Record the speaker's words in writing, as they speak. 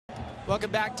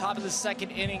Welcome back. Top of the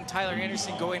second inning. Tyler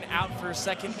Anderson going out for a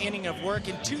second inning of work.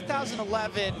 In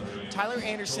 2011, Tyler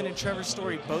Anderson and Trevor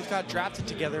Story both got drafted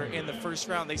together in the first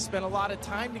round. They spent a lot of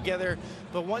time together,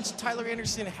 but once Tyler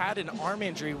Anderson had an arm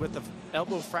injury with an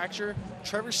elbow fracture,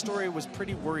 Trevor Story was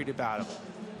pretty worried about him.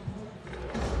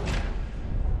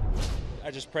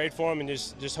 I just prayed for him and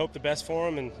just hoped the best for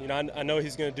him. And I know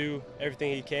he's going to do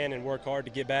everything he can and work hard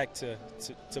to get back to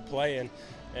play.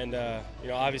 And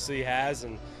obviously he has.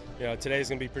 And today's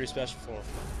going to be pretty special for him.